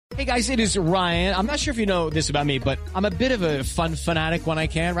Hey guys, it is Ryan. I'm not sure if you know this about me, but I'm a bit of a fun fanatic when I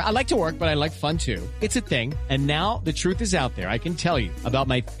can. I like to work, but I like fun too. It's a thing. And now the truth is out there. I can tell you about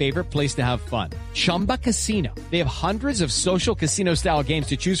my favorite place to have fun. Chumba Casino. They have hundreds of social casino style games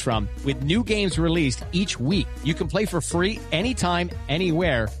to choose from with new games released each week. You can play for free anytime,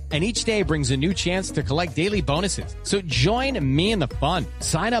 anywhere. And each day brings a new chance to collect daily bonuses. So join me in the fun.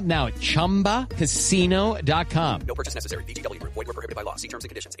 Sign up now at ChumbaCasino.com. No purchase necessary. VGW Group. Void where prohibited by law. See terms and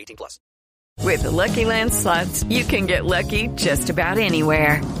conditions. 18+. With the Lucky Land Slots, you can get lucky just about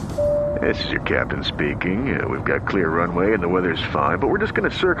anywhere. This is your captain speaking. We've got clear runway and the weather's fine, but we're just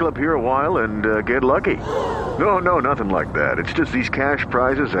going to circle up here a while and get lucky. No, nothing like that. It's just these cash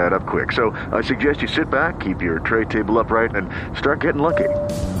prizes add up quick. So I suggest you sit back, keep your tray table upright, and start getting lucky.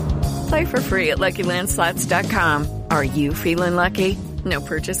 Play for free at LuckyLandSlots.com. Are you feeling lucky? No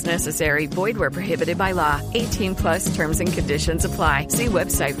purchase necessary. Void where prohibited by law. 18+ terms and conditions apply. See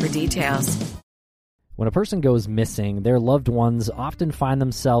website for details. When a person goes missing, their loved ones often find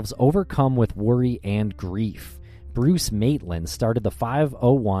themselves overcome with worry and grief. Bruce Maitland started the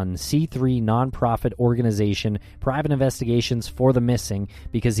 501c3 nonprofit organization Private Investigations for the Missing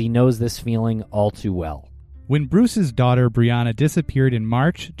because he knows this feeling all too well. When Bruce's daughter Brianna disappeared in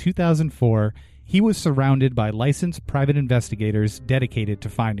March 2004, he was surrounded by licensed private investigators dedicated to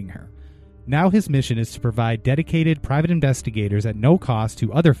finding her. Now his mission is to provide dedicated private investigators at no cost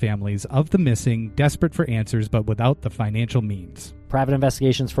to other families of the missing, desperate for answers but without the financial means. Private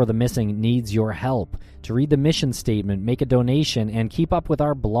Investigations for the Missing needs your help. To read the mission statement, make a donation, and keep up with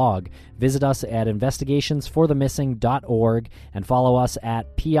our blog, visit us at investigationsforthemissing.org and follow us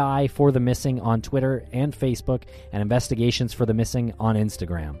at PI for the Missing on Twitter and Facebook and Investigations for the Missing on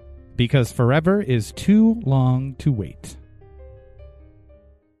Instagram. Because forever is too long to wait.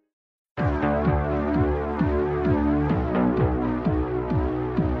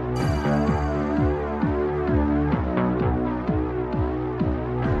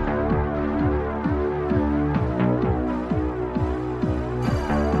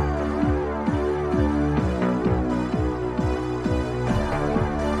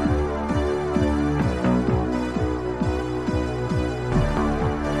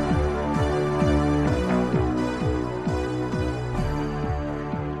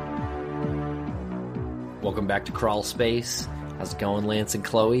 Welcome back to Crawl Space. How's it going, Lance and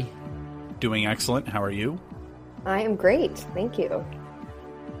Chloe? Doing excellent. How are you? I am great. Thank you.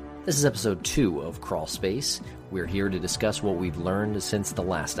 This is episode 2 of Crawl Space. We're here to discuss what we've learned since the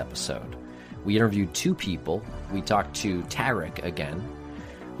last episode. We interviewed 2 people. We talked to Tarek again,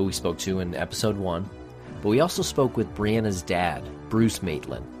 who we spoke to in episode 1, but we also spoke with Brianna's dad, Bruce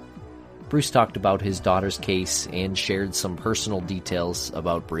Maitland. Bruce talked about his daughter's case and shared some personal details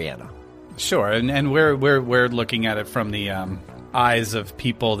about Brianna. Sure, and we're looking at it from the eyes of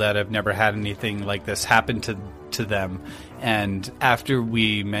people that have never had anything like this happen to them. And after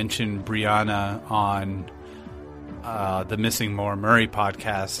we mentioned Brianna on the Missing Maura Murray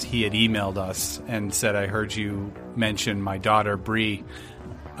podcast, he had emailed us and said, "I heard you mention my daughter Bree.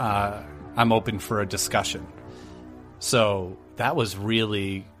 I'm open for a discussion." So that was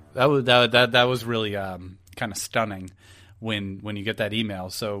really kind of stunning. When you get that email.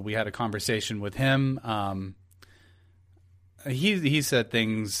 So we had a conversation with him. He said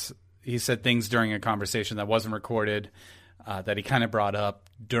things during a conversation that wasn't recorded, that he kind of brought up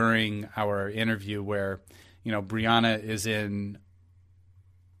during our interview where, Brianna is in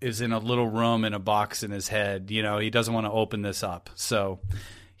a little room in a box in his head. He doesn't want to open this up. So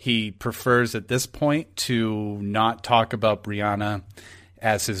he prefers at this point to not talk about Brianna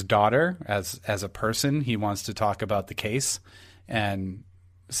as his daughter, as a person. He wants to talk about the case and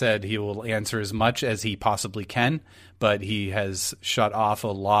said he will answer as much as he possibly can, but he has shut off a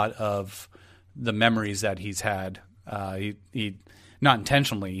lot of the memories that he's had. He not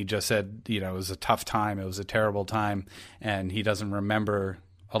intentionally, he just said, it was a tough time. It was a terrible time. And he doesn't remember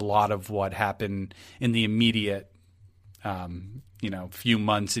a lot of what happened in the immediate few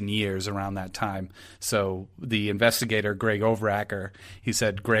months and years around that time. So the investigator, Greg Overacker, he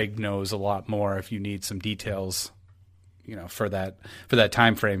said Greg knows a lot more. If you need some details, for that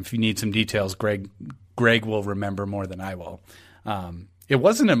time frame, if you need some details, Greg will remember more than I will. It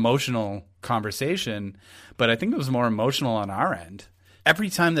was an emotional conversation, but I think it was more emotional on our end.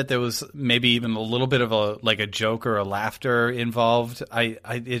 Every time that there was maybe even a little bit of a joke or a laughter involved,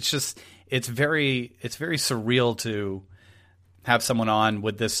 it's very surreal to have someone on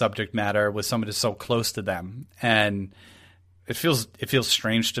with this subject matter with somebody so close to them. And it feels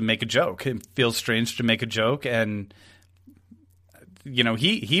strange to make a joke. It feels strange to make a joke. And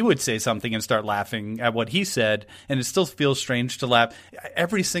he would say something and start laughing at what he said, and it still feels strange to laugh.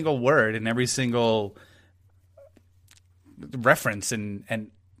 Every single word and every single reference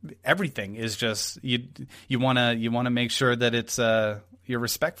and everything is just you want to make sure that it's you're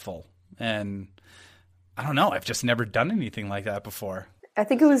respectful. And I don't know, I've just never done anything like that before. I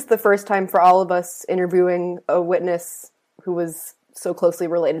think it was the first time for all of us interviewing a witness who was so closely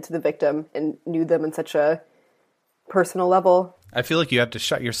related to the victim and knew them in such a personal level. I feel like you have to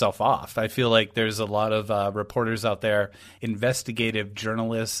shut yourself off. I feel like there's a lot of reporters out there, investigative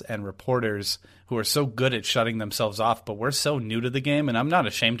journalists and reporters who are so good at shutting themselves off, but we're so new to the game, and I'm not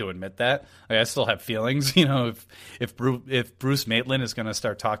ashamed to admit that. Like, I still have feelings. If Bruce Maitland is going to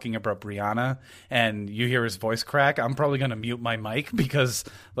start talking about Brianna and you hear his voice crack, I'm probably going to mute my mic because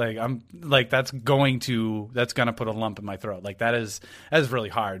that's going to put a lump in my throat. Like that is really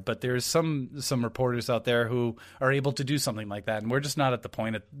hard. But there's some reporters out there who are able to do something like that, and we're just not at the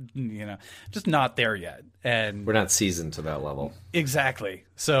point of just not there yet. And we're not seasoned to that level. Exactly.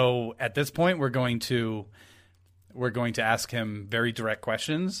 So at this point, we're going to ask him very direct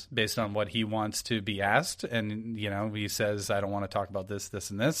questions based on what he wants to be asked. And, he says, I don't want to talk about this,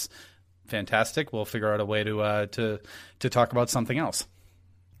 this, and this. Fantastic. We'll figure out a way to talk about something else.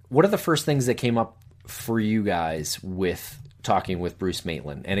 What are the first things that came up for you guys with talking with Bruce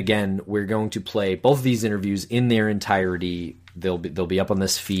Maitland? And again, we're going to play both of these interviews in their entirety. They'll be up on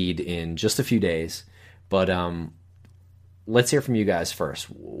this feed in just a few days. But let's hear from you guys first.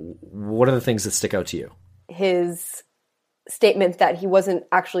 What are the things that stick out to you? His statement that he wasn't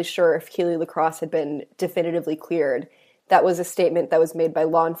actually sure if Keely LaCrosse had been definitively cleared. That was a statement that was made by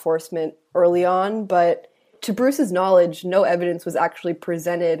law enforcement early on, but to Bruce's knowledge, no evidence was actually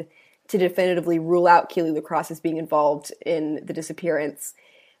presented to definitively rule out Keely LaCrosse as being involved in the disappearance.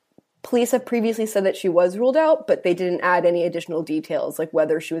 Police have previously said that she was ruled out, but they didn't add any additional details, like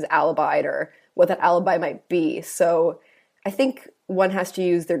whether she was alibied or what that alibi might be. So I think one has to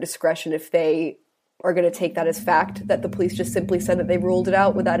use their discretion if they are going to take that as fact, that the police just simply said that they ruled it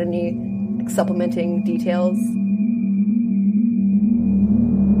out without any supplementing details.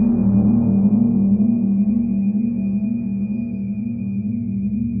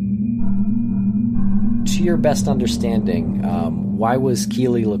 To your best understanding, why was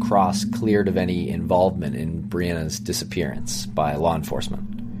Keely LaCrosse cleared of any involvement in Brianna's disappearance by law enforcement?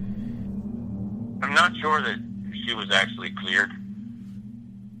 I'm not sure that she was actually cleared.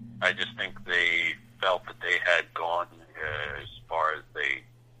 I just think they felt that they had gone as far as they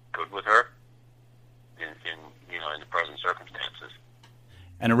could with her in the present circumstances.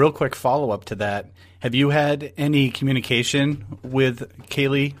 And a real quick follow-up to that, have you had any communication with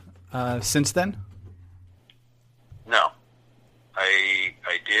Kaylee since then? No. I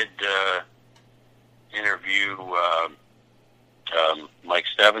did interview Mike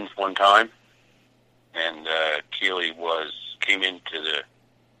Stebbins one time, and Keely came into the,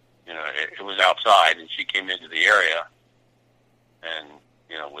 it was outside, and she came into the area and,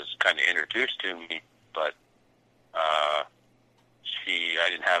 was kind of introduced to me, but I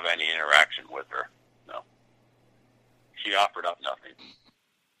didn't have any interaction with her, no. She offered up nothing.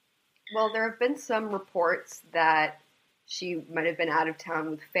 Well, there have been some reports that she might have been out of town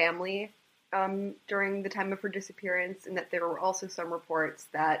with family during the time of her disappearance, and that there were also some reports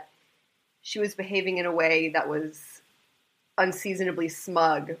that she was behaving in a way that was unseasonably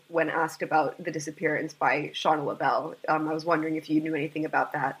smug when asked about the disappearance by Shauna LaBelle. I was wondering if you knew anything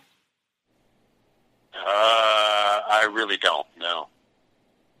about that. I really don't, no.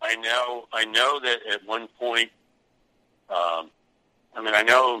 I know that at one point, I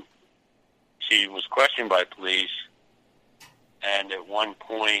know she was questioned by police, and at one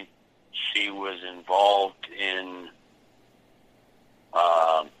point she was involved in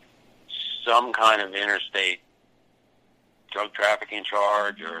some kind of interstate drug trafficking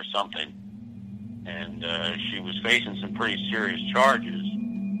charge or something, and she was facing some pretty serious charges.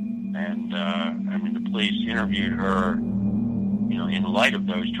 And the police interviewed her, in light of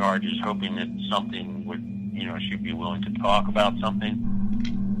those charges, hoping that something would, she'd be willing to talk about something.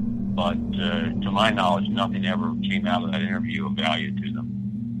 But to my knowledge, nothing ever came out of that interview of value to them.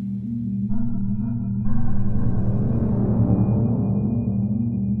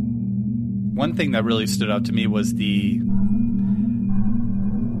 One thing that really stood out to me was the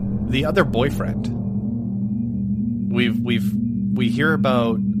other boyfriend. We hear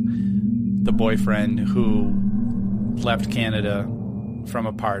about the boyfriend who left Canada from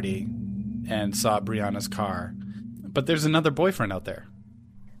a party and saw Brianna's car, but there's another boyfriend out there.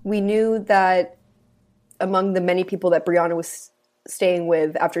 We knew that among the many people that Brianna was staying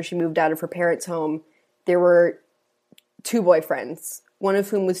with after she moved out of her parents' home, there were two boyfriends, one of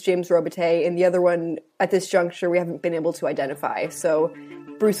whom was James Robitaille, and the other one, at this juncture, we haven't been able to identify. So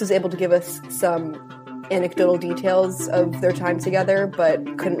Bruce was able to give us some anecdotal details of their time together, but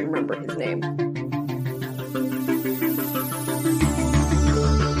couldn't remember his name.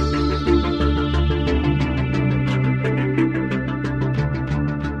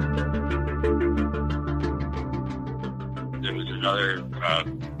 There was another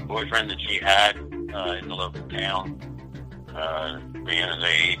boyfriend that she had in the local town, Brianna's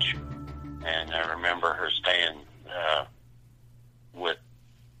age, and I remember her staying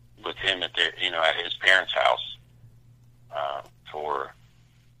with him at at his parents' house for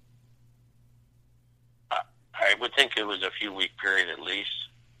I would think it was a few-week period at least.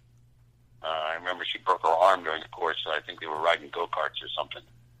 I remember she broke her arm during the course. So I think they were riding go-karts or something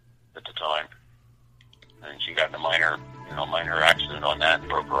at the time, and she got in a minor accident on that and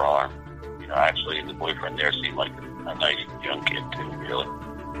broke her arm. Actually, the boyfriend there seemed like a nice young kid too, really.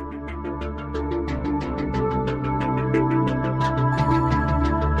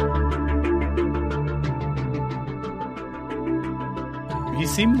 He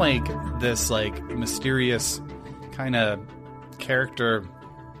seemed like this mysterious kind of character.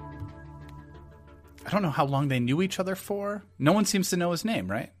 I don't know how long they knew each other for. No one seems to know his name,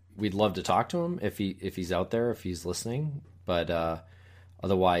 right? We'd love to talk to him if he's out there, if he's listening. But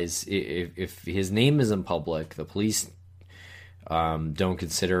otherwise, if his name isn't public, the police don't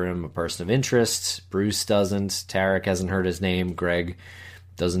consider him a person of interest. Bruce doesn't. Tarek hasn't heard his name. Greg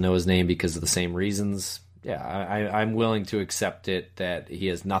doesn't know his name because of the same reasons. Yeah, I'm willing to accept it that he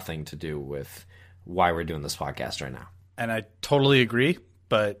has nothing to do with why we're doing this podcast right now. And I totally agree,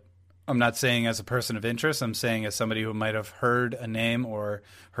 but I'm not saying as a person of interest. I'm saying as somebody who might have heard a name or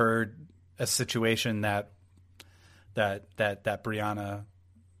heard a situation that Brianna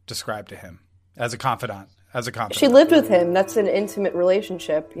described to him as a confidant. She lived with him. That's an intimate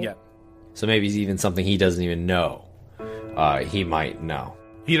relationship. Yeah. So maybe it's even something he doesn't even know. He might know.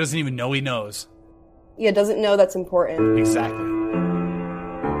 He doesn't even know he knows. Yeah, doesn't know that's important. Exactly.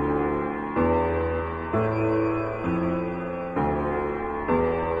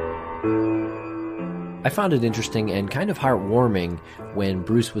 I found it interesting and kind of heartwarming when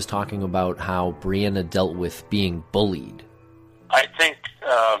Bruce was talking about how Brianna dealt with being bullied. I think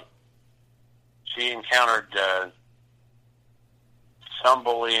she encountered some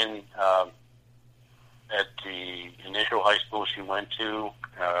bullying at the initial high school she went to.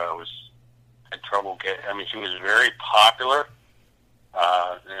 Had trouble she was very popular,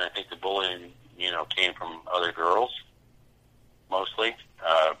 and I think the bullying, came from other girls mostly,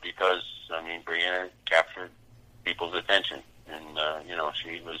 because Brianna captured people's attention, and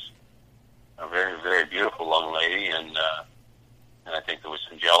she was a very, very beautiful young lady, and I think there was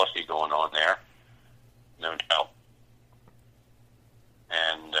some jealousy going on there, no doubt,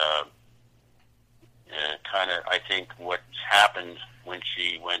 and I think what happened when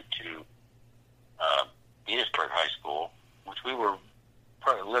she went to Enosburg High School, which we were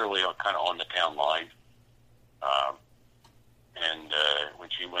literally kind of on the town line. And when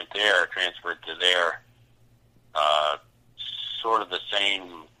she went there, transferred to there, sort of the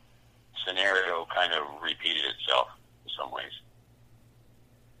same scenario kind of repeated itself in some ways.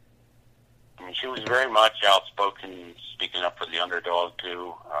 She was very much outspoken, speaking up for the underdog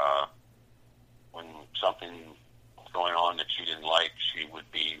too. When something was going on that she didn't like, she would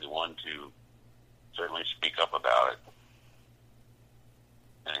be the one to certainly speak up about it.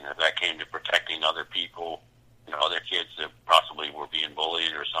 And if that came to protecting other people, other kids that possibly were being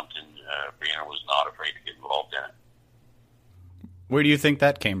bullied or something, Brianna was not afraid to get involved in it. Where do you think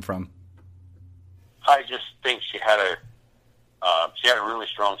that came from? I just think she had a really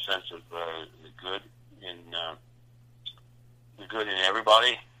strong sense of the good in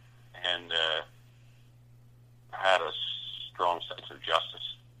everybody, and had a strong sense of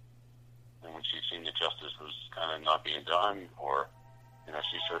justice. And when she'd seen that justice was kind of not being done, or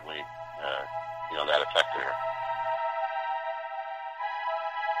she certainly that affected her.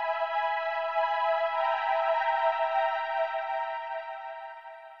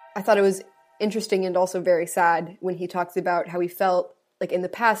 I thought it was interesting and also very sad when he talks about how he felt like in the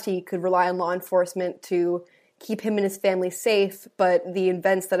past he could rely on law enforcement to keep him and his family safe, but the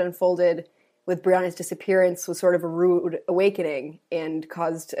events that unfolded with Brianna's disappearance was sort of a rude awakening and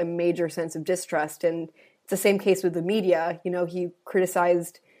caused a major sense of distrust. And it's the same case with the media. He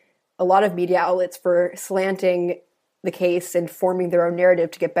criticized a lot of media outlets for slanting the case and forming their own narrative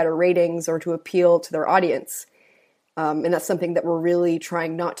to get better ratings or to appeal to their audience. And that's something that we're really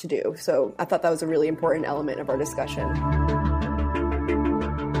trying not to do. So I thought that was a really important element of our discussion.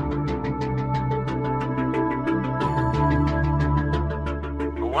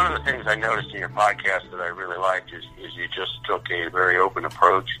 things I noticed in your podcast that I really liked is you just took a very open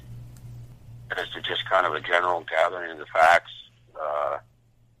approach as to just kind of a general gathering of the facts.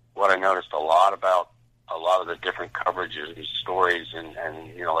 What I noticed a lot about a lot of the different coverages and stories and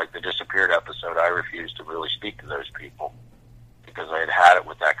like the disappeared episode, I refused to really speak to those people because I had it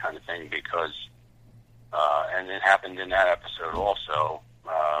with that kind of thing because, and it happened in that episode also,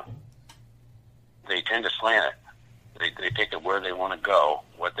 they tend to slant it. They take it where they want to go,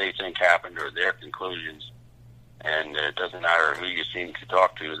 what they think happened or their conclusions, and it doesn't matter who you seem to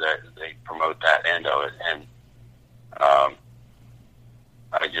talk to, that they promote that end of it. And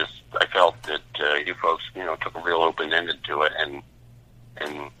I felt that you folks, took a real open-ended to it, and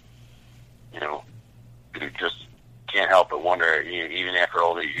you just can't help but wonder, even after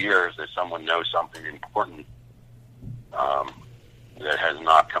all these years, that someone knows something important that has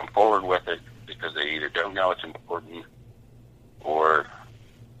not come forward with it because they either don't know it's important or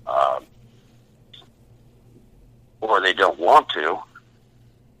they don't want to,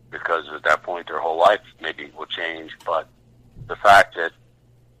 because at that point their whole life maybe will change. But the fact that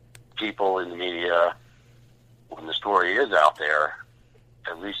people in the media, when the story is out there,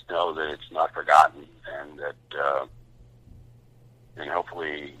 at least know that it's not forgotten, and that and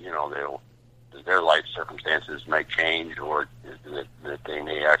hopefully their life circumstances may change, or that they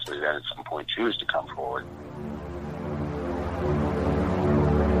may actually then at some point choose to come forward.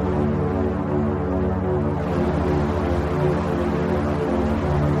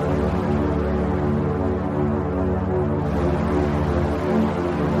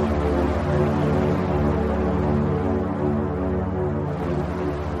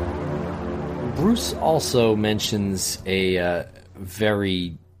 Bruce also mentions a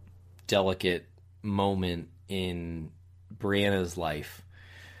very delicate moment in Brianna's life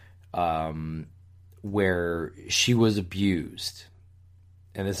where she was abused.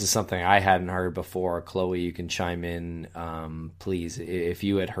 And this is something I hadn't heard before. Chloe, you can chime in, please, if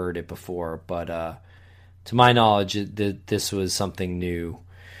you had heard it before. But to my knowledge, this was something new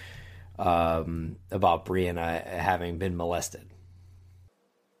about Brianna having been molested.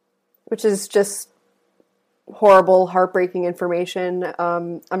 Which is just horrible, heartbreaking information.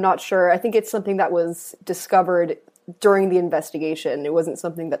 I'm not sure. I think it's something that was discovered during the investigation. It wasn't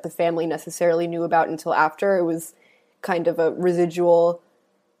something that the family necessarily knew about until after. It was kind of a residual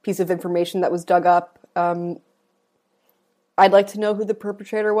piece of information that was dug up. I'd like to know who the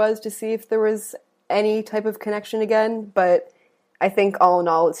perpetrator was to see if there was any type of connection again, but I think all in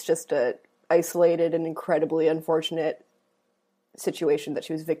all, it's just a isolated and incredibly unfortunate situation that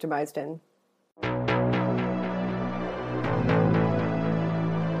she was victimized in.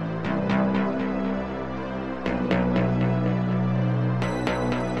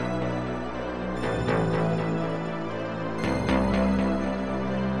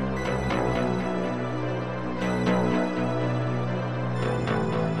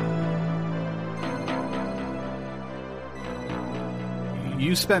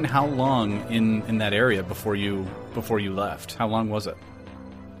 You spent how long in that area before you left? How long was it?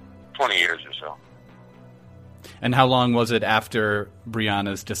 20 years or so. And how long was it after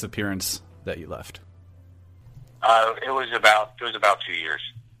Brianna's disappearance that you left? It was about 2 years.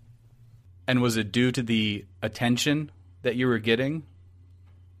 And was it due to the attention that you were getting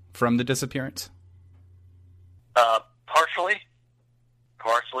from the disappearance? Partially.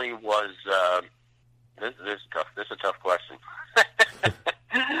 Partially was this is tough. This is a tough question.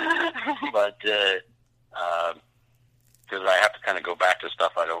 But because I have to kind of go back to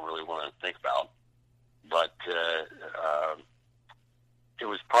stuff I don't really want to think about. But it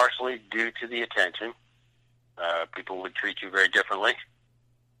was partially due to the attention. People would treat you very differently.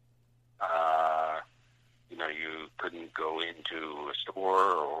 You couldn't go into a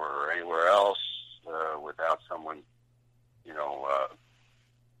store or anywhere else without someone,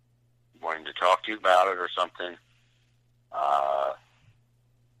 wanting to talk to you about it or something.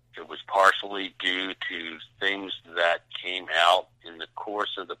 It was partially due to things that came out in the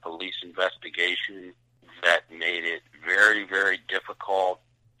course of the police investigation that made it very, very difficult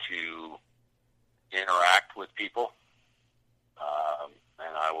to interact with people.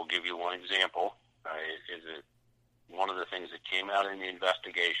 And I will give you one example. One of the things that came out in the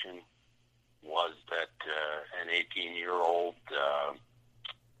investigation was that an 18-year-old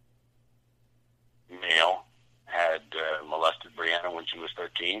male had molested Brianna when she was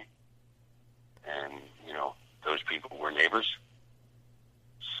 13, and those people were neighbors.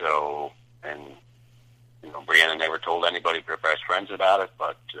 So, and Brianna never told anybody but her best friends about it,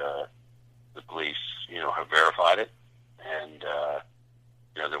 but the police, have verified it, and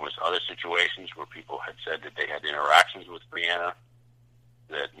there was other situations where people had said that they had interactions with Brianna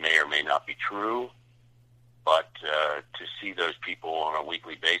that may or may not be true. But to see those people on a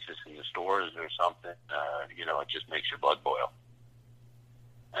weekly basis in the stores or something, it just makes your blood boil.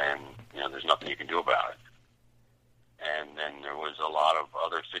 And, there's nothing you can do about it. And then there was a lot of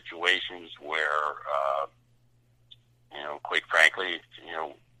other situations where, quite frankly,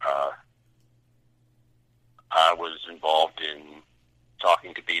 I was involved in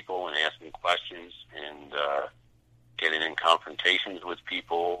talking to people and asking questions and getting in confrontations with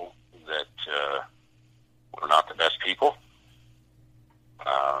people that were not the best people.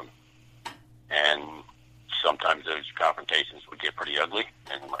 And sometimes those confrontations would get pretty ugly,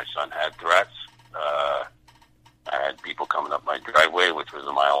 and my son had threats. I had people coming up my driveway, which was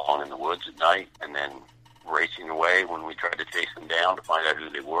a mile long in the woods at night, and then racing away when we tried to chase them down to find out who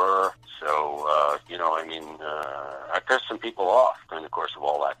they were. So, I pissed some people off during the course of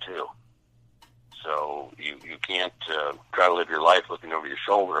all that, too. So you can't try to live your life looking over your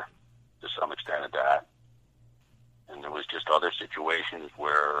shoulder to some extent of that. And there was just other situations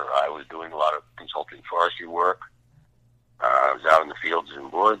where I was doing a lot of consulting forestry work. I was out in the fields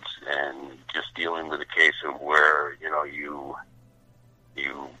and woods and just dealing with a case of where, you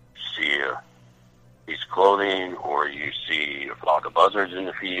see a piece of clothing, or you see a flock of buzzards in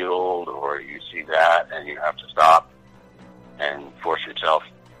the field, or you see that, and you have to stop and force yourself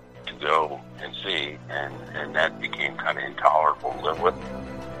to go and see. And that became kind of intolerable to live with.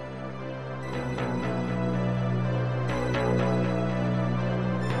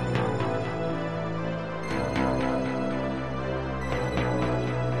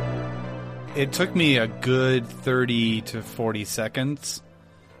 It took me a good 30 to 40 seconds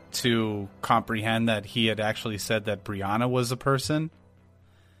to comprehend that he had actually said that Brianna was a person.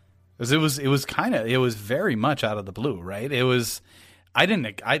 Because it was very much out of the blue, right? That was a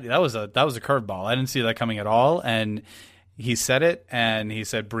curveball. I didn't see that coming at all. And he said it, and he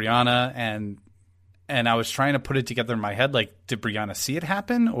said Brianna, and I was trying to put it together in my head, like, did Brianna see it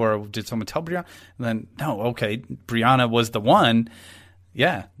happen, or did someone tell Brianna? And then, no, okay, Brianna was the one.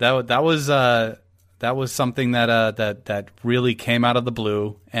 Yeah, that was something that really came out of the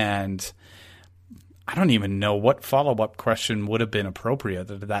blue, and I don't even know what follow-up question would have been appropriate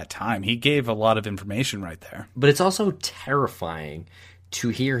at that time. He gave a lot of information right there. But it's also terrifying to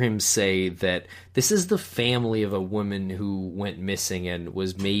hear him say that this is the family of a woman who went missing and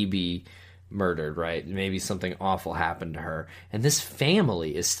was maybe murdered, right? Maybe something awful happened to her. And this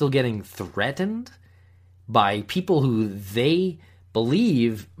family is still getting threatened by people who they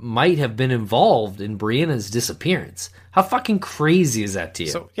believe might have been involved in Brianna's disappearance. How fucking crazy is that to you?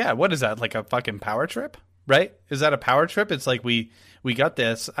 So, yeah, what is that, like a fucking power trip, right? Is that a power trip? It's like we got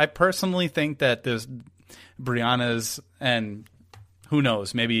this. I personally think that this Brianna's, and who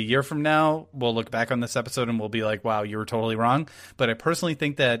knows, maybe a year from now, we'll look back on this episode and we'll be like, wow, you were totally wrong. But I personally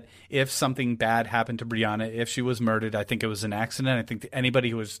think that if something bad happened to Brianna, if she was murdered, I think it was an accident. I think anybody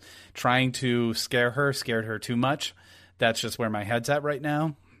who was trying to scare her scared her too much. That's just where my head's at right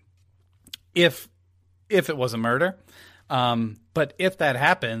now. If it was a murder. But if that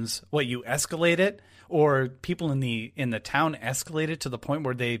happens, you escalate it, or people in the town escalate it to the point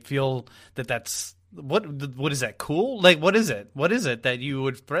where they feel that's what is that cool? Like, what is it? What is it that you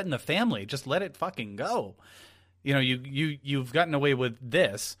would threaten the family? Just let it fucking go. You've gotten away with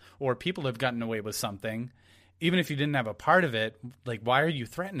this, or people have gotten away with something, even if you didn't have a part of it. Like, why are you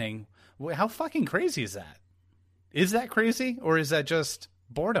threatening? How fucking crazy is that? Is that crazy, or is that just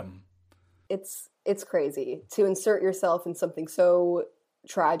boredom? It's crazy to insert yourself in something so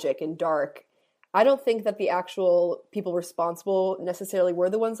tragic and dark. I don't think that the actual people responsible necessarily were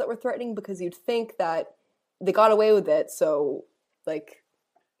the ones that were threatening, because you'd think that they got away with it. So, like,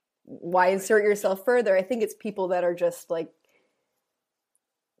 why insert yourself further? I think it's people that are just like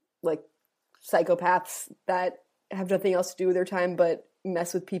psychopaths that have nothing else to do with their time but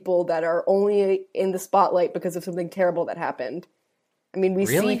mess with people that are only in the spotlight because of something terrible that happened. I mean, we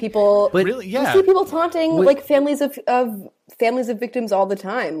see people, we see people taunting like families of victims all the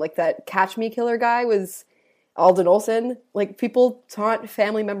time. Like that Catch Me Killer guy was Alden Olson. Like, people taunt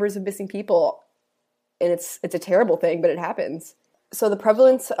family members of missing people, and it's a terrible thing, but it happens. So the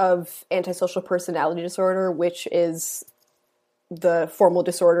prevalence of antisocial personality disorder, which is the formal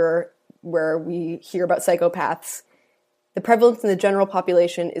disorder where we hear about psychopaths, the prevalence in the general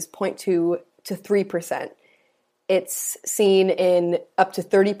population is 0.2 to 3%. It's seen in up to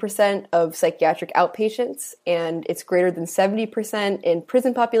 30% of psychiatric outpatients, and it's greater than 70% in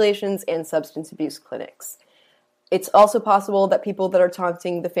prison populations and substance abuse clinics. It's also possible that people that are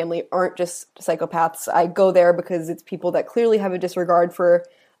taunting the family aren't just psychopaths. I go there because it's people that clearly have a disregard for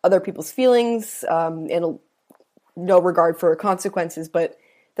other people's feelings, and no regard for consequences, but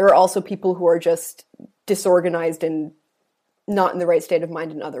there are also people who are just disorganized and not in the right state of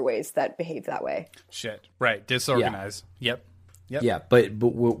mind in other ways that behave that way. Shit. Right. Disorganized. Yep. Yeah, but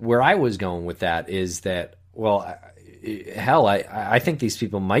where I was going with that is that, well, hell, I think these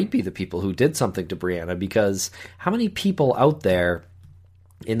people might be the people who did something to Brianna, because how many people out there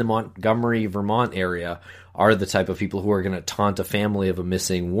in the Montgomery, Vermont area are the type of people who are going to taunt a family of a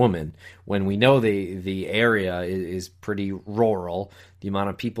missing woman when we know the area is pretty rural, the amount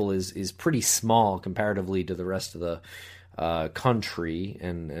of people is pretty small comparatively to the rest of the country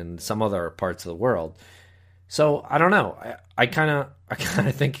and some other parts of the world. So I don't know. I kind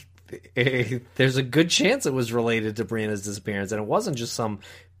of think there's a good chance it was related to Brianna's disappearance, and it wasn't just some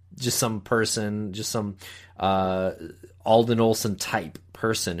person, just some Alden Olson type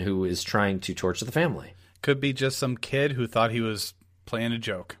person who is trying to torture the family. Could be just some kid who thought he was playing a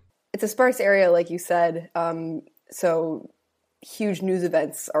joke. It's a sparse area, like you said, so huge news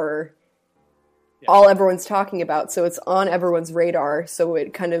events are all everyone's talking about, so it's on everyone's radar, so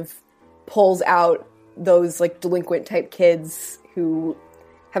it kind of pulls out those like delinquent type kids who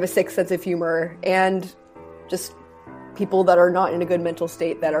have a sick sense of humor, and just people that are not in a good mental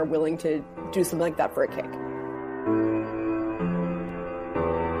state that are willing to do something like that for a kick.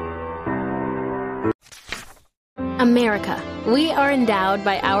 America. We are endowed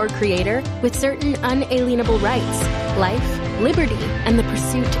by our Creator with certain unalienable rights: life, liberty, and the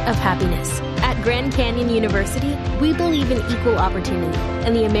pursuit of happiness. At Grand Canyon University, we believe in equal opportunity,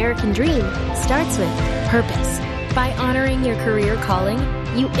 and the American dream starts with purpose. By honoring your career calling,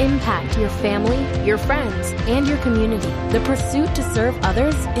 you impact your family, your friends, and your community. The pursuit to serve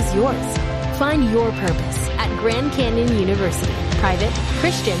others is yours. Find your purpose at Grand Canyon University. Private,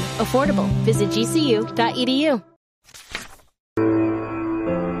 Christian, affordable. Visit gcu.edu.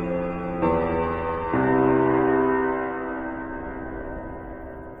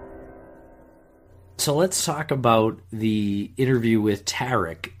 So let's talk about the interview with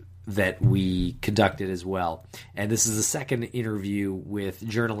Tarek that we conducted as well. And this is the second interview with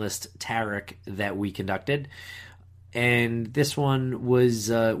journalist Tarek that we conducted. And this one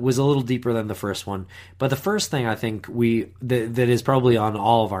was a little deeper than the first one. But the first thing I think that is probably on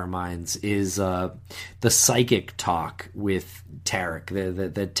all of our minds is the psychic talk with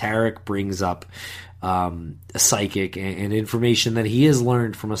Tarek. That Tarek brings up a psychic and information that he has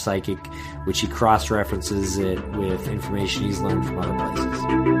learned from a psychic, which he cross-references it with information he's learned from other places.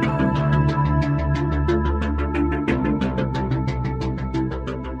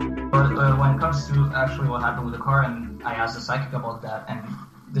 But when it comes to actually what happened with the car, and I asked the psychic about that, and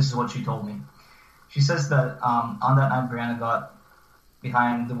this is what she told me. She says that on that night, Brianna got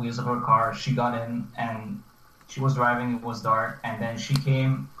behind the wheels of her car. She got in, and she was driving. It was dark, and then she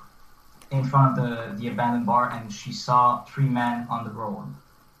came in front of the abandoned bar, and she saw three men on the road.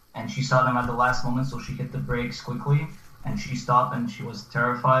 And she saw them at the last moment, so she hit the brakes quickly, and she stopped, and she was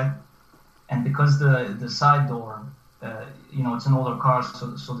terrified. And because the side door, it's an older car, so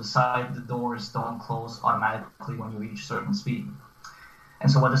the doors don't close automatically when you reach a certain speed. And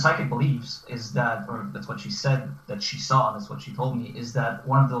so what the psychic believes is that, or that's what she said that she saw, that's what she told me, is that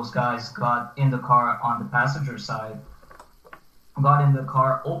one of those guys got in the car on the passenger side, got in the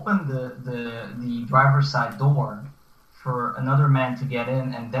car, opened the driver's side door for another man to get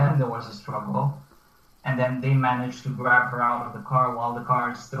in, and then there was a struggle, and then they managed to grab her out of the car while the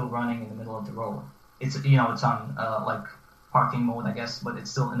car is still running in the middle of the road. It's on like parking mode, I guess, but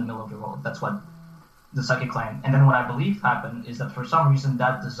it's still in the middle of the road. That's what the psychic claimed. And then what I believe happened is that for some reason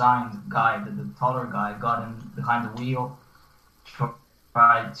that designed guy, the taller guy, got in behind the wheel,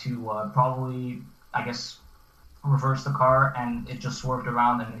 tried to probably, I guess, reversed the car, and it just swerved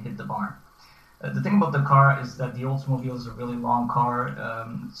around and it hit the barn. The thing about the car is that the Oldsmobile is a really long car,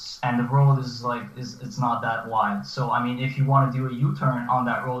 and the road is it's not that wide. So I mean, if you want to do a U-turn on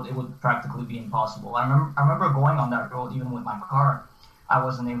that road, it would practically be impossible. I remember going on that road even with my car. I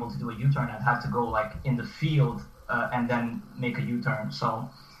wasn't able to do a U-turn. I'd have to go like in the field and then make a U-turn. So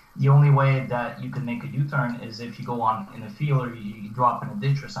the only way that you can make a U-turn is if you go on in a field, or you drop in a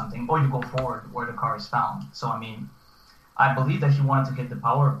ditch or something, or you go forward where the car is found. So I mean, I believe that he wanted to hit the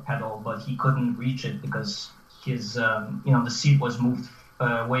power pedal, but he couldn't reach it because his the seat was moved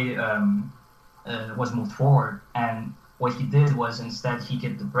was moved forward, and what he did was instead he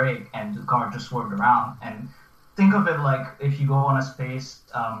hit the brake and the car just swerved around. And think of it like if you go on a space,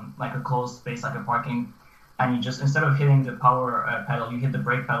 like a closed space, like a parking, and you just, instead of hitting the power pedal, you hit the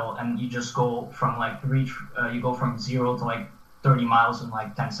brake pedal, and you just go from you go from 0 to like 30 miles in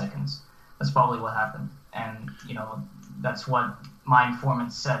like 10 seconds. That's probably what happened. And, that's what my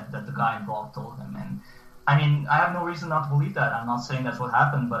informant said that the guy involved told him. And I mean, I have no reason not to believe that. I'm not saying that's what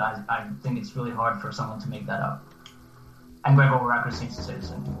happened, but I think it's really hard for someone to make that up. And Greg Overracker seems to say the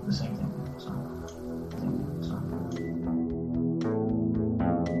same thing. So.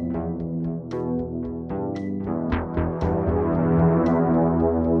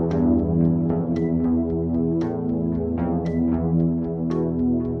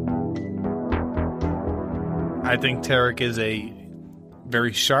 I think Tarek is a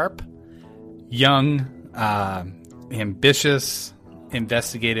very sharp, young, ambitious,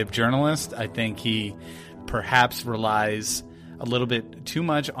 investigative journalist. I think he perhaps relies a little bit too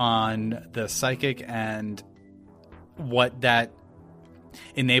much on the psychic and what that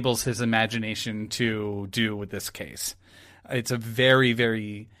enables his imagination to do with this case. It's a very,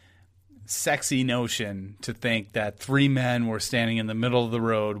 very sexy notion to think that three men were standing in the middle of the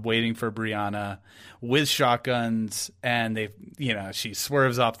road waiting for Brianna with shotguns, and she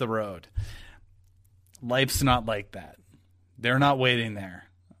swerves off the road. Life's not like that. They're not waiting there.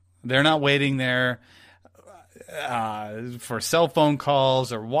 They're not waiting there for cell phone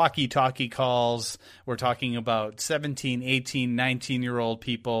calls or walkie-talkie calls. We're talking about 17, 18, 19-year-old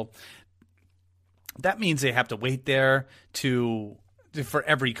people. That means they have to wait there for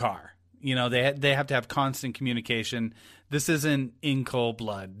every car. They have to have constant communication. This isn't in cold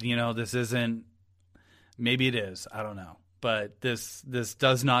blood. This isn't. Maybe it is. I don't know. But this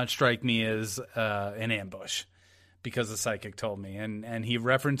does not strike me as an ambush, because the psychic told me, and he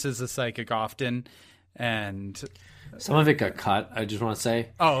references the psychic often, and some of it got cut. I just want to say.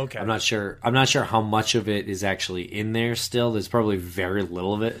 Oh, okay. I'm not sure how much of it is actually in there still. There's probably very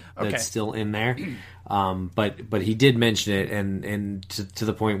little of it that's still in there. But he did mention it, and to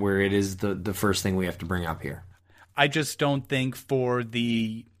the point where it is the first thing we have to bring up here. I just don't think, for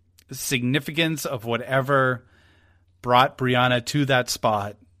the significance of whatever brought Brianna to that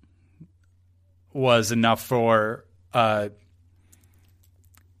spot, was enough for a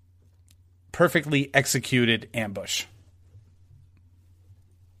perfectly executed ambush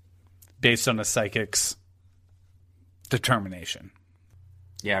based on a psychic's determination.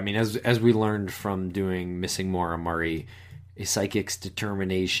 Yeah, I mean, as we learned from doing Missing Maura Murray, a psychic's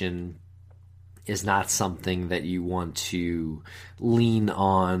determination is not something that you want to lean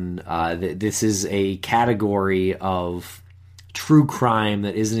on. This is a category of true crime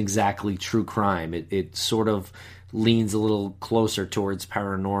that isn't exactly true crime. It sort of leans a little closer towards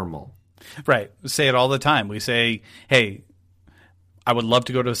paranormal. Right. We say it all the time. We say, hey, I would love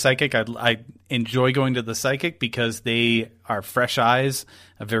to go to a psychic. I enjoy going to the psychic because they are fresh eyes,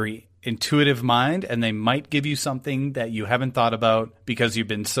 a very intuitive mind, and they might give you something that you haven't thought about because you've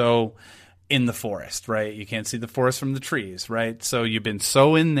been so in the forest, right? You can't see the forest from the trees, right? So you've been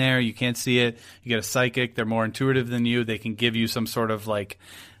so in there, you can't see it. You get a psychic, they're more intuitive than you. They can give you some sort of like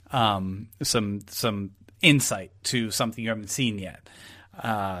some insight to something you haven't seen yet.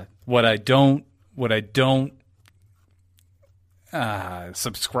 What I don't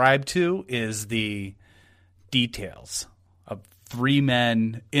subscribe to is the details of three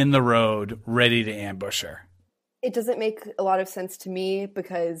men in the road ready to ambush her. It doesn't make a lot of sense to me,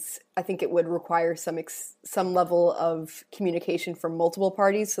 because I think it would require some level of communication from multiple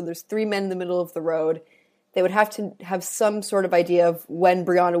parties. So there's three men in the middle of the road. They would have to have some sort of idea of when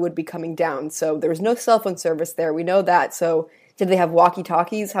Brianna would be coming down. So there was no cell phone service there. We know that. So did they have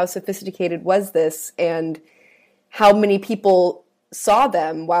walkie-talkies? How sophisticated was this? And how many people saw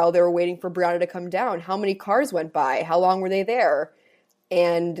them while they were waiting for Brianna to come down? How many cars went by? How long were they there?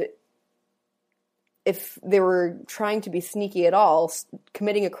 And if they were trying to be sneaky at all,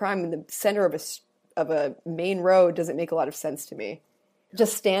 committing a crime in the center of a main road doesn't make a lot of sense to me.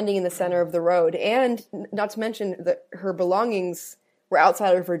 Just standing in the center of the road, and not to mention that her belongings were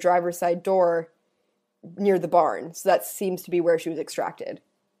outside of her driver's side door near the barn. So that seems to be where she was extracted,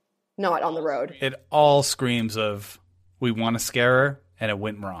 not on the road. It all screams of, we want to scare her, and it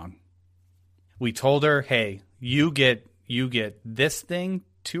went wrong. We told her, hey, you get this thing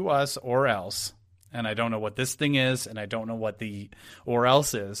to us or else. And I don't know what this thing is, and I don't know what the or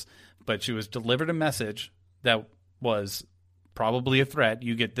else is, but she was delivered a message that was probably a threat.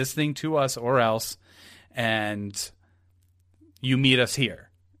 You get this thing to us or else, and you meet us here.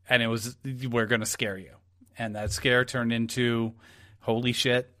 And it was, we're going to scare you. And that scare turned into, holy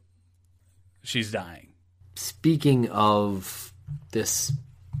shit, she's dying. Speaking of this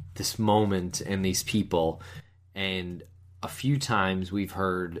moment and these people, and a few times we've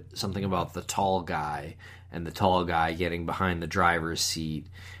heard something about the tall guy and the tall guy getting behind the driver's seat,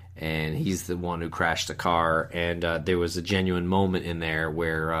 and he's the one who crashed the car. And there was a genuine moment in there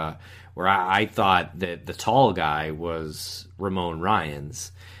where I thought that the tall guy was Ramon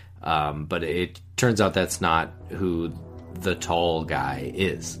Ryans. But it turns out that's not who the tall guy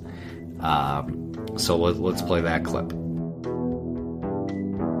is. So let's play that clip.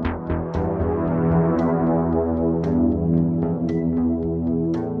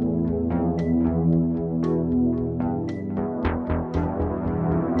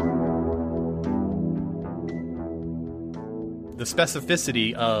 The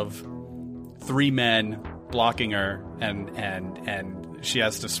specificity of 3 men blocking her and she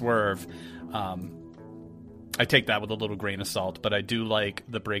has to swerve. I take that with a little grain of salt, but I do like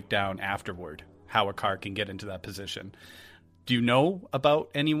the breakdown afterward, how a car can get into that position. Do you know about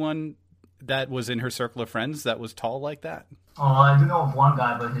anyone that was in her circle of friends that was tall like that? Oh, I do know of one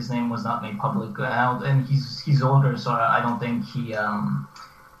guy, but his name was not made public, and he's older, so I don't think he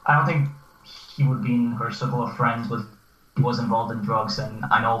would be in her circle of friends, but he was involved in drugs, and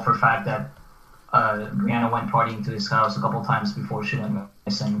I know for a fact that Brianna went partying to his house a couple times before she went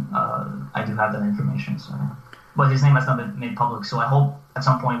missing. I do have that information, so. But his name has not been made public, so I hope at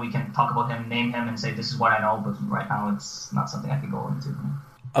some point we can talk about him, name him, and say this is what I know, but right now it's not something I can go into.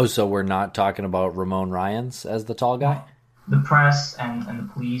 Oh, so we're not talking about Ramon Ryans as the tall guy? The press and the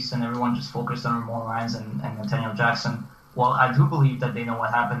police and everyone just focused on Ramon Ryans and Nathaniel Jackson. Well, I do believe that they know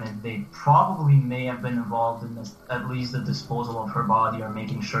what happened, and they probably may have been involved in this, at least the disposal of her body, or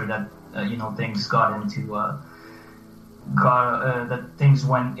making sure that things got into that things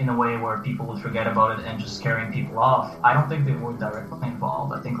went in a way where people would forget about it and just carrying people off. I don't think they were directly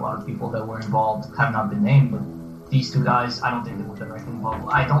involved. I think a lot of people that were involved have not been named, but these 2 guys, I don't think they were directly involved.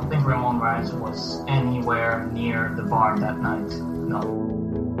 I don't think Ramon Ryans was anywhere near the barn that night. No.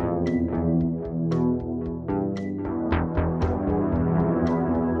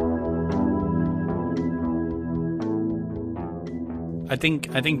 I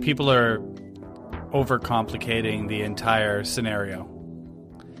think people are overcomplicating the entire scenario.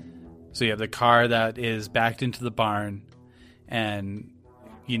 So you have the car that is backed into the barn, and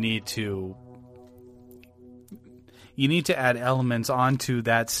you need to add elements onto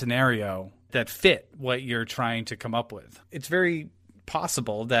that scenario that fit what you're trying to come up with. It's very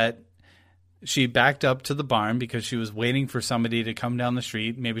possible that she backed up to the barn because she was waiting for somebody to come down the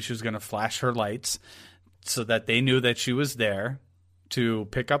street. Maybe she was going to flash her lights so that they knew that she was there to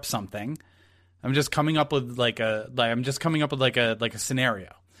pick up something. I'm just coming up with like a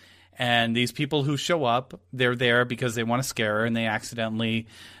scenario. And these people who show up, they're there because they want to scare her, and they accidentally,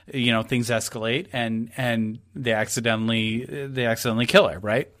 things escalate, and they accidentally kill her,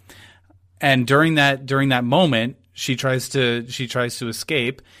 right? And during that moment, she tries to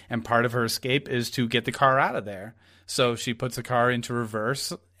escape, and part of her escape is to get the car out of there. So she puts the car into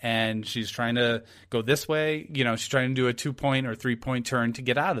reverse, and she's trying to go this way. She's trying to do a 2-point or 3-point turn to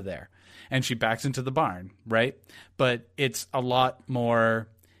get out of there. And she backs into the barn, right? But it's a lot more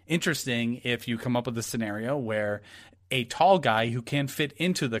interesting if you come up with a scenario where a tall guy who can't fit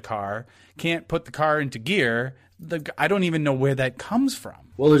into the car can't put the car into gear. I don't even know where that comes from.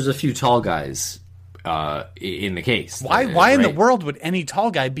 Well, there's a few tall guys in the case. Why right? In the world would any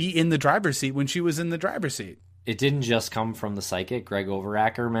tall guy be in the driver's seat when she was in the driver's seat? It didn't just come from the psychic. Greg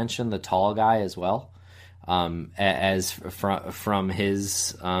Overacker mentioned the tall guy as well. As from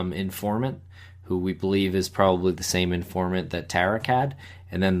his informant, who we believe is probably the same informant that Tarek had,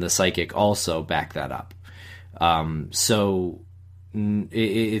 and then the psychic also backed that up. So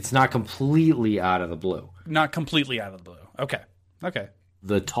it's not completely out of the blue. Not completely out of the blue. Okay.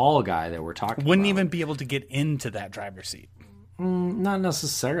 The tall guy that we're talking wouldn't even be able to get into that driver's seat. Not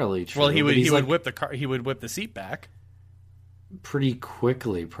necessarily true. Well, he would whip the car. He would whip the seat back pretty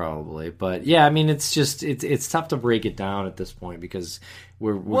quickly, probably. But yeah, I mean, it's tough to break it down at this point because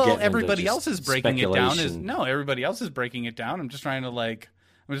we're getting everybody else is breaking it down. Everybody else is breaking it down. I'm just trying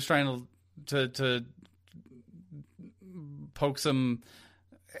to poke some.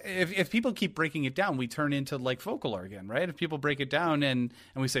 If people keep breaking it down, we turn into like folklore again, right? If people break it down and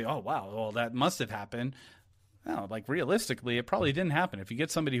we say, oh wow, well that must have happened. No, like realistically, it probably didn't happen. If you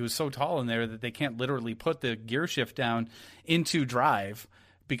get somebody who's so tall in there that they can't literally put the gear shift down into drive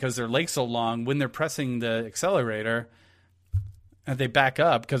because their leg's so long, when they're pressing the accelerator and they back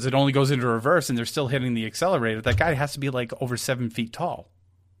up because it only goes into reverse and they're still hitting the accelerator, that guy has to be like over 7 feet tall.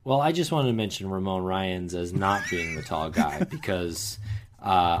 Well, I just wanted to mention Ramon Ryans as not being the tall guy because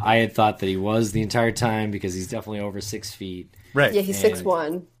I had thought that he was the entire time because he's definitely over 6 feet. Right. Yeah, he's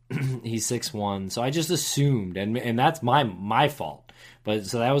 6'1". He's 6'1", so I just assumed, and that's my fault. But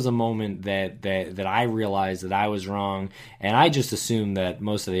so that was a moment that I realized that I was wrong, and I just assumed that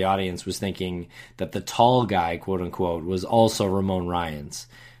most of the audience was thinking that the tall guy, quote unquote, was also Ramon Ryans.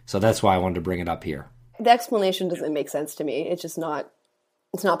 So that's why I wanted to bring it up here. The explanation doesn't make sense to me. It's just not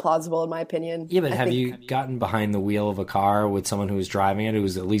It's not plausible in my opinion. Yeah, but have you gotten behind the wheel of a car with someone who was driving it who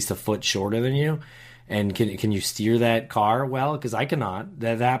was at least a foot shorter than you? And can you steer that car well? Because I cannot.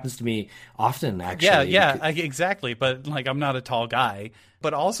 That happens to me often, actually. Yeah, exactly. But like, I'm not a tall guy.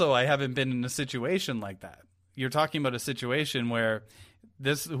 But also, I haven't been in a situation like that. You're talking about a situation where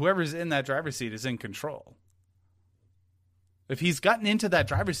whoever's in that driver's seat is in control. If he's gotten into that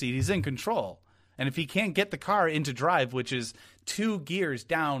driver's seat, he's in control. And if he can't get the car into drive, which is 2 gears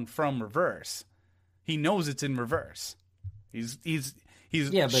down from reverse, he knows it's in reverse. He's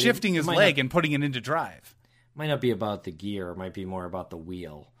shifting his leg and putting it into drive. Might not be about the gear. It might be more about the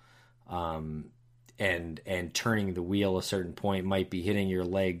wheel. And turning the wheel a certain point might be hitting your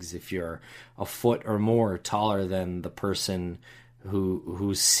legs if you're a foot or more taller than the person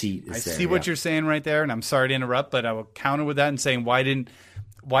whose seat is there. I see what you're saying right there, and I'm sorry to interrupt, but I will counter with that and saying why didn't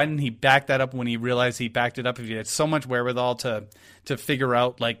he back that up when he realized he backed it up? If he had so much wherewithal to figure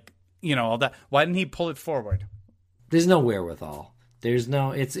out, like, you know, all that, why didn't he pull it forward? There's no wherewithal.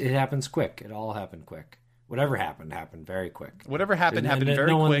 It happens quick. It all happened quick. Whatever happened very quick. Whatever happened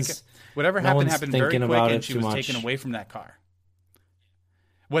very quick. Whatever happened very quick, and she was taken away from that car.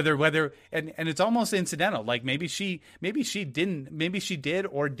 Whether and it's almost incidental. Like maybe she did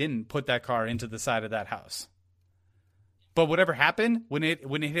or didn't put that car into the side of that house. But whatever happened when it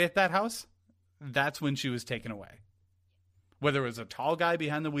hit that house, that's when she was taken away. Whether it was a tall guy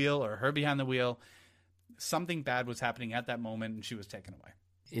behind the wheel or her behind the wheel, something bad was happening at that moment, and she was taken away.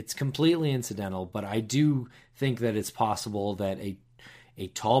 It's completely incidental, but I do think that it's possible that a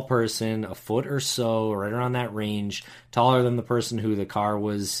tall person, a foot or so, right around that range, taller than the person who the car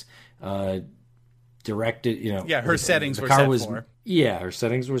was directed, you know. Yeah, her settings were set for. Yeah, her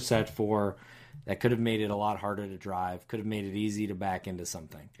settings were set for. That could have made it a lot harder to drive. Could have made it easy to back into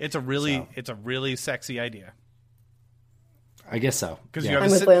something. It's a really sexy idea. I guess so. I'm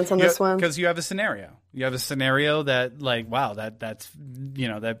with Lance on this one. Because you have a scenario. You have a scenario that, like, wow, that's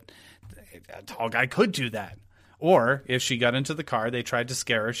that a tall guy could do that. Or if she got into the car, they tried to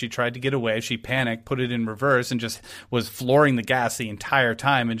scare her. She tried to get away. She panicked, put it in reverse, and just was flooring the gas the entire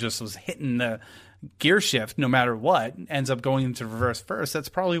time and just was hitting the gear shift no matter what. Ends up going into reverse first. That's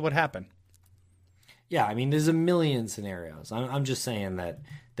probably what happened. Yeah, I mean, there's a million scenarios. I'm just saying that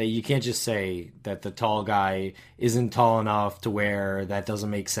you can't just say that the tall guy isn't tall enough to where that doesn't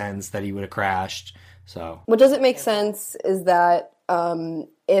make sense, that he would have crashed. So what doesn't make sense is that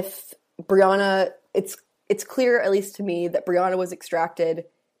if Brianna, it's clear, at least to me, that Brianna was extracted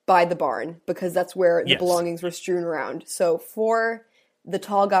by the barn because that's where the belongings were strewn around. So for the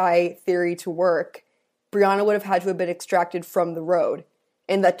tall guy theory to work, Brianna would have had to have been extracted from the road,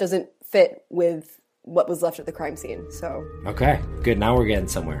 and that doesn't fit with what was left at the crime scene. So okay, good. Now we're getting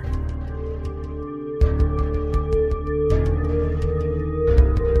somewhere.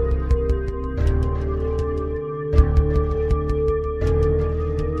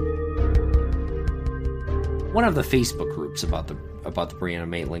 One of the Facebook groups about the Brianna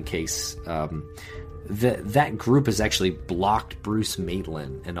Maitland case, that group has actually blocked Bruce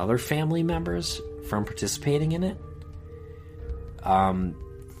Maitland and other family members from participating in it.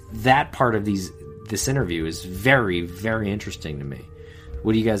 That part of this interview is very, very interesting to me.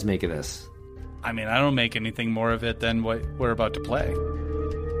 What do you guys make of this? I mean, I don't make anything more of it than what we're about to play.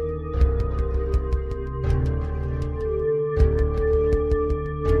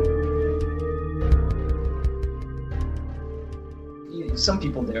 Some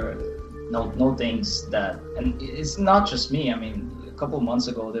people there know things that, and it's not just me. I mean, a couple of months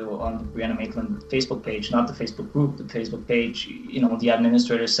ago, they were on the Brianna Maitland Facebook page, not the Facebook group, the Facebook page. You know, the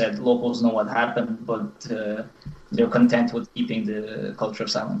administrator said locals know what happened, but they're content with keeping the culture of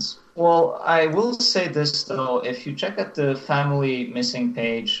silence. Well, I will say this, though. If you check at the family missing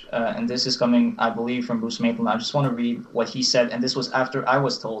page, and this is coming, I believe, from Bruce Maitland, I just want to read what he said, and this was after I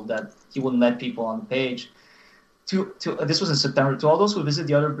was told that he wouldn't let people on the page. This was in September. To all those who visit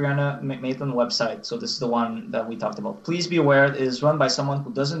the other Brianna Maitland website, so this is the one that we talked about, please be aware it is run by someone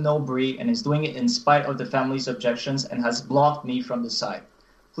who doesn't know Bri and is doing it in spite of the family's objections and has blocked me from the site.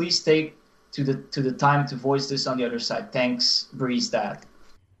 Please take to the time to voice this on the other side. Thanks, Bri's dad.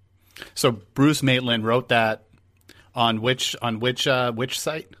 So Bruce Maitland wrote that on which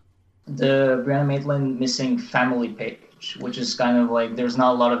site? The Brianna Maitland missing family page, which is kind of like there's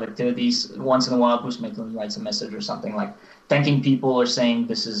not a lot of activities. Once in a while, Bruce Maitland writes a message or something like thanking people or saying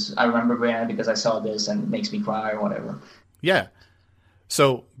I remember Brianna because I saw this and it makes me cry or whatever. Yeah.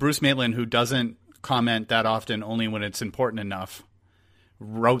 So Bruce Maitland, who doesn't comment that often, only when it's important enough,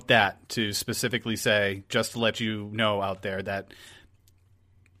 wrote that to specifically say, just to let you know out there that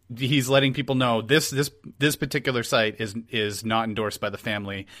he's letting people know this particular site is not endorsed by the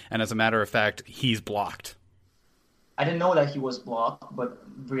family, and as a matter of fact, he's blocked. I didn't know that he was blocked,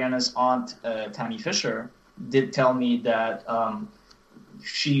 but Brianna's aunt, Tammy Fisher, did tell me that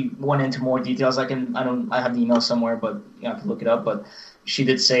she went into more details. I have the email somewhere, but you have to look it up. But she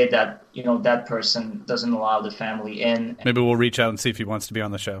did say that, that person doesn't allow the family in. Maybe we'll reach out and see if he wants to be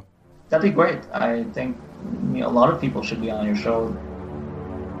on the show. That'd be great. I think a lot of people should be on your show.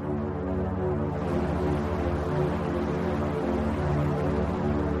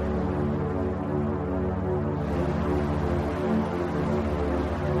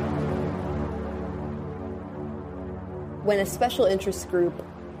 When a special interest group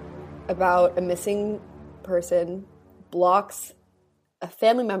about a missing person blocks a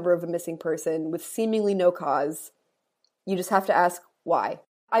family member of a missing person with seemingly no cause, you just have to ask why.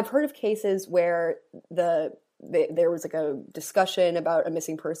 I've heard of cases where there was like a discussion about a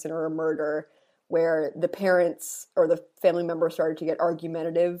missing person or a murder where the parents or the family member started to get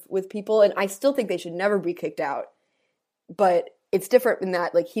argumentative with people, and I still think they should never be kicked out. But it's different in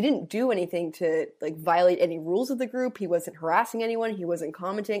that, like, he didn't do anything to, like, violate any rules of the group. He wasn't harassing anyone. He wasn't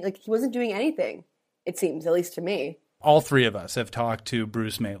commenting. Like, he wasn't doing anything, it seems, at least to me. All three of us have talked to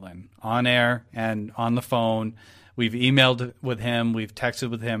Bruce Maitland on air and on the phone. We've emailed with him. We've texted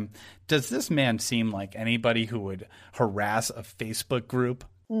with him. Does this man seem like anybody who would harass a Facebook group?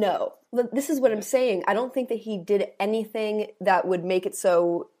 No. This is what I'm saying. I don't think that he did anything that would make it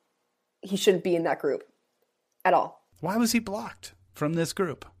so he shouldn't be in that group at all. Why was he blocked from this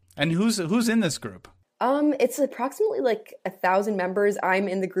group? And who's in this group? It's approximately like 1,000 members. I'm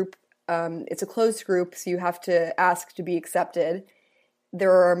in the group. It's a closed group, so you have to ask to be accepted.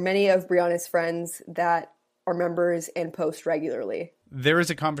 There are many of Brianna's friends that are members and post regularly. There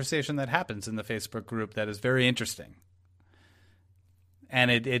is a conversation that happens in the Facebook group that is very interesting. And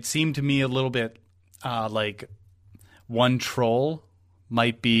it seemed to me a little bit like one troll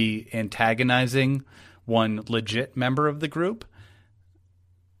might be antagonizing one legit member of the group.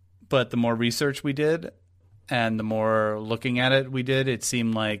 But the more research we did and the more looking at it we did, it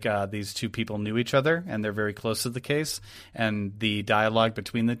seemed like these two people knew each other and they're very close to the case. And the dialogue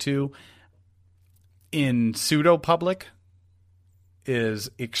between the two in pseudo-public is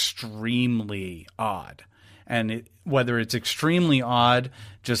extremely odd. And whether it's extremely odd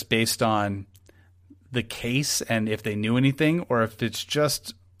just based on the case and if they knew anything, or if it's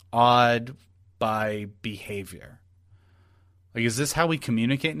just odd by behavior. Like, is this how we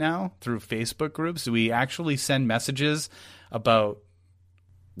communicate now? Through Facebook groups? Do we actually send messages about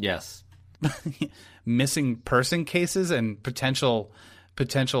yes missing person cases and potential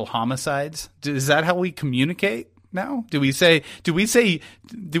homicides? Is that how we communicate now? Do we say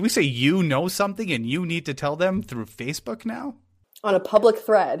you know something and you need to tell them through Facebook now? On a public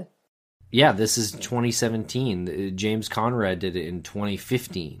thread. Yeah, this is 2017. James Conrad did it in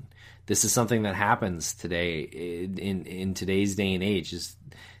 2015. This is something that happens today in today's day and age.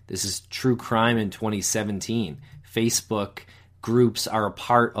 This is true crime in 2017. Facebook groups are a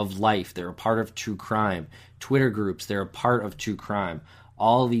part of life. They're a part of true crime. Twitter groups, they're a part of true crime.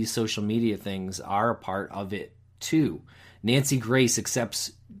 All these social media things are a part of it too. Nancy Grace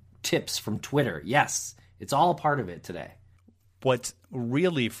accepts tips from Twitter. Yes, it's all a part of it today. What's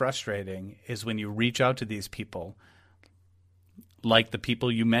really frustrating is when you reach out to these people, like the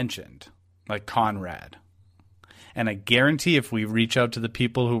people you mentioned, like Conrad. And I guarantee if we reach out to the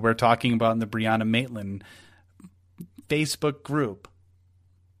people who we're talking about in the Brianna Maitland Facebook group,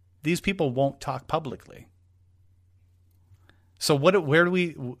 these people won't talk publicly. So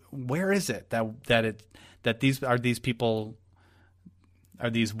where is it that these people are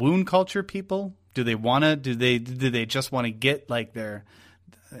these wound culture people? Do they just want to get like their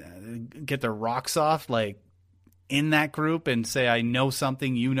rocks off like in that group and say, I know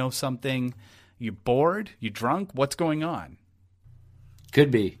something, you know something, you bored, you drunk, what's going on?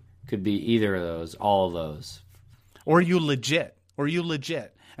 Could be either of those, all of those. Or are you legit?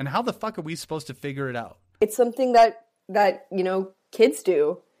 And how the fuck are we supposed to figure it out? It's something that kids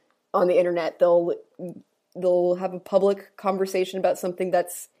do on the internet. They'll have a public conversation about something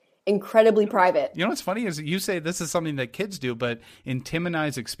that's incredibly private. You know what's funny is you say this is something that kids do, but in Tim and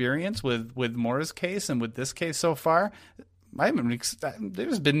I's experience with Maura's case and with this case so far,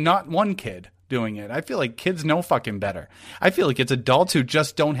 there's been not one kid doing it. I feel like kids know fucking better. I feel like it's adults who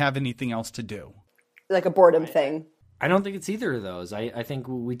just don't have anything else to do. Like a boredom thing. I don't think it's either of those. I think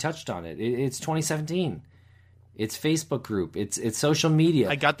we touched on it. It's 2017. It's Facebook group. It's social media.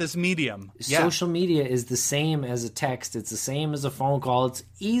 I got this medium. Yeah. Social media is the same as a text. It's the same as a phone call. It's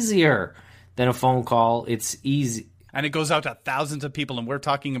easier than a phone call. It's easy. And it goes out to thousands of people, and we're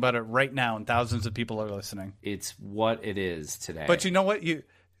talking about it right now, and thousands of people are listening. It's what it is today. But you know what?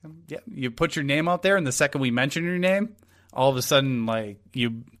 You put your name out there, and the second we mention your name, all of a sudden, like,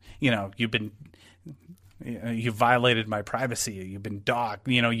 you violated my privacy. You've been you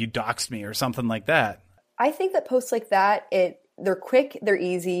doxed me or something like that. I think that posts like that, they're quick, they're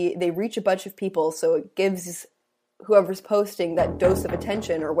easy, they reach a bunch of people, so it gives whoever's posting that dose of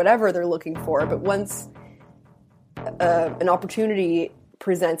attention or whatever they're looking for. But once an opportunity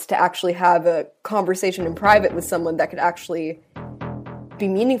presents to actually have a conversation in private with someone that could actually be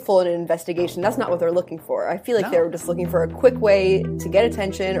meaningful in an investigation, that's not what they're looking for. I feel like they were just looking for a quick way to get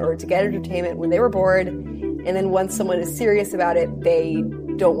attention or to get entertainment when they were bored, and then once someone is serious about it, they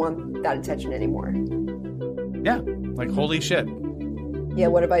don't want that attention anymore. Yeah, like, holy shit. Yeah,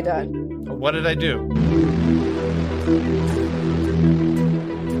 what have I done? What did I do?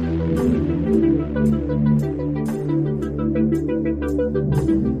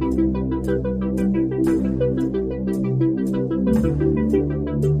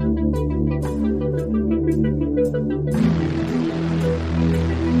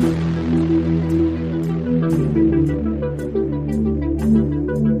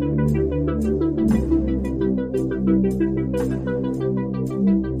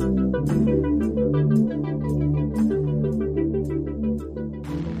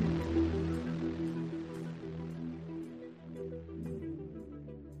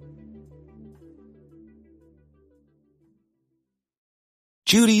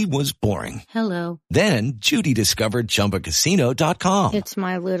 Judy was boring. Hello. Then Judy discovered ChumbaCasino.com. It's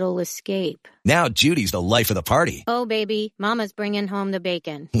my little escape. Now Judy's the life of the party. Oh, baby, mama's bringing home the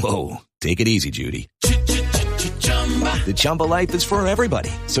bacon. Whoa, take it easy, Judy. The Chumba life is for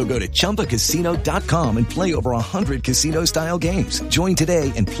everybody. So go to ChumbaCasino.com and play over 100 casino-style games. Join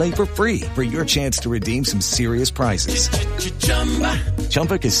today and play for free for your chance to redeem some serious prizes.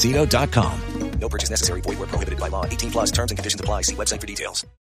 ChumbaCasino.com. No purchase necessary. Void where prohibited by law. 18+ terms and conditions apply. See website for details.